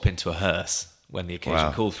then swap into a hearse when the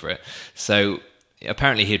occasion called for it. So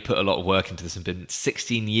apparently he had put a lot of work into this and been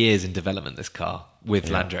 16 years in development, this car, with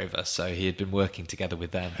Land Rover. So he had been working together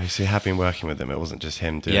with them. So he had been working with them. It wasn't just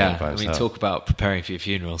him doing it by himself. I mean, talk about preparing for your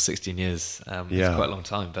funeral, 16 years. It's quite a long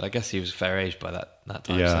time. But I guess he was a fair age by that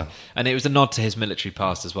time. Yeah. So. And it was a nod to his military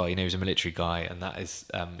past as well. He was a military guy, and that is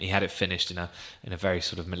he had it finished in a very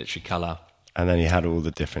sort of military colour. And then he had all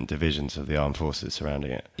the different divisions of the armed forces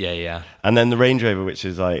surrounding it. Yeah. And then the Range Rover, which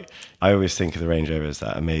is like, I always think of the Range Rover as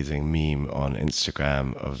that amazing meme on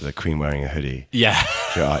Instagram of the Queen wearing a hoodie. Yeah.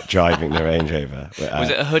 Driving the Range Rover. Was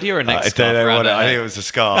it a hoodie or a neck scarf? I don't know what I think it was a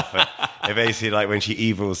scarf. But it basically, like when she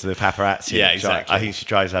evils the paparazzi. Yeah, exactly. I think she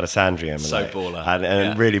drives out of Sandringham. So baller.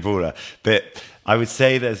 And really baller. But I would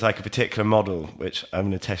say there's like a particular model, which I'm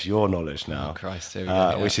going to test your knowledge now. Oh, Christ. Here we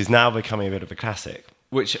go. Which is now becoming a bit of a classic.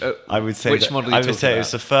 Which I would say model? I would say it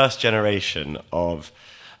was the first generation of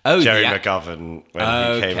Jerry McGovern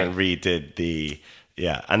when he came and redid the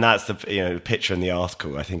and that's the picture in the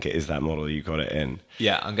article. I think it is that model. You got it in.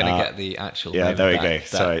 Yeah, I'm going to get the actual. Yeah, there we go.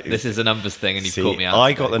 Sorry, this is a numbers thing, and you caught me out.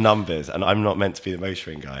 I got the numbers, and I'm not meant to be the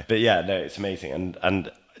motoring guy, but yeah, no, it's amazing,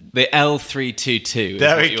 and the L322.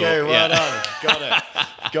 There we go. Well done. Got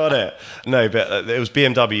it. Got it. No, but it was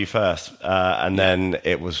BMW first, and then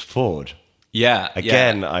it was Ford. Yeah.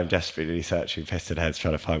 Again, I'm desperately searching piston heads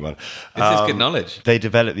trying to find one. This is good knowledge. They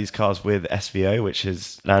developed these cars with SVO, which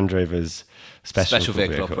is Land Rover's special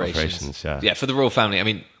vehicle operations. Yeah, for the royal family. I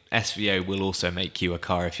mean, SVO will also make you a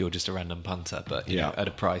car if you're just a random punter, but you know, at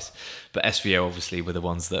a price. But SVO obviously were the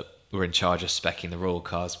ones that were in charge of speccing the royal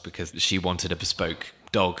cars because she wanted a bespoke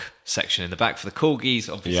dog section in the back for the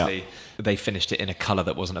corgis. Obviously, they finished it in a colour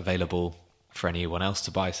that wasn't available for anyone else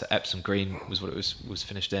to buy. So Epsom green was what it was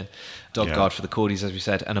finished in. Dog guard for the corgis, as we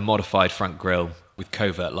said, and a modified front grille with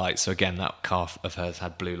covert lights. So again, that car of hers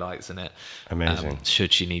had blue lights in it. Amazing.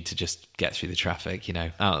 Should she need to just get through the traffic, you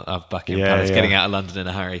know, out of Buckingham Palace, getting out of London in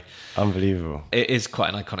a hurry. Unbelievable. It is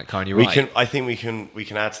quite an iconic car, and you're right. I think we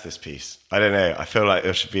can add to this piece. I don't know. I feel like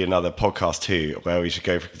there should be another podcast too, where we should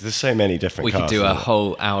go. There's so many different cars. We could do a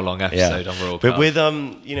whole hour-long episode on royal cars. But with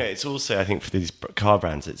you know, it's also, I think, for these car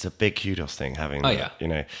brands, it's a big kudos thing having that, you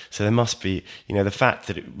know. So there must be, you know, the fact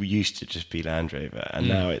that it used to just be Land Rover, and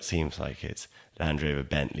now it seems like it's Land Rover,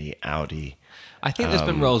 Bentley, Audi. I think there's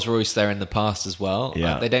been Rolls-Royce there in the past as well.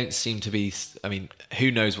 Yeah. They don't seem to be... I mean, who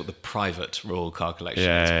knows what the private royal car collection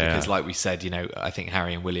is? Because like we said, you know, I think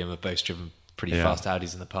Harry and William have both driven pretty fast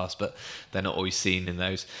Audis in the past, but they're not always seen in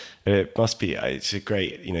those. It must be... It's a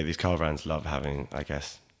great... You know, these car brands love having, I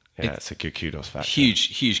guess... Yeah, it's a good kudos factor.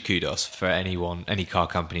 Huge kudos for any car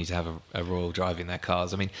company to have a royal driving their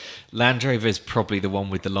cars. I mean, Land Rover is probably the one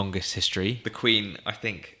with the longest history. The Queen, I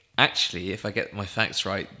think... Actually, if I get my facts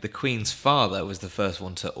right, the Queen's father was the first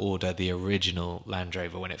one to order the original Land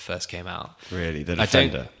Rover when it first came out. Really? The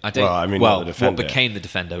Defender? Not the Defender. What became the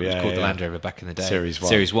Defender was called the Land Rover back in the day.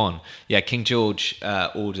 Series 1. Yeah, King George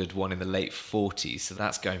ordered one in the late 40s, so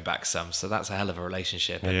that's going back some. So that's a hell of a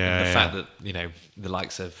relationship. And the fact that, you know, the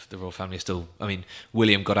likes of the royal family are still... I mean,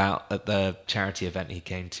 William got out at the charity event he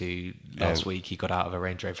came to last week. He got out of a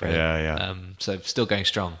Range Rover. So still going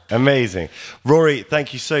strong. Amazing. Rory,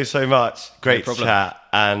 thank you so much. Great chat.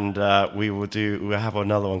 And we'll have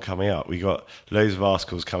another one coming up. We got loads of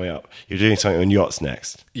articles coming up. You're doing something on yachts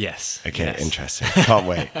next. Yes. Okay, interesting. Can't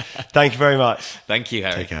wait. Thank you very much. Thank you,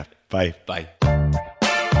 Harry. Take care. Bye. Bye.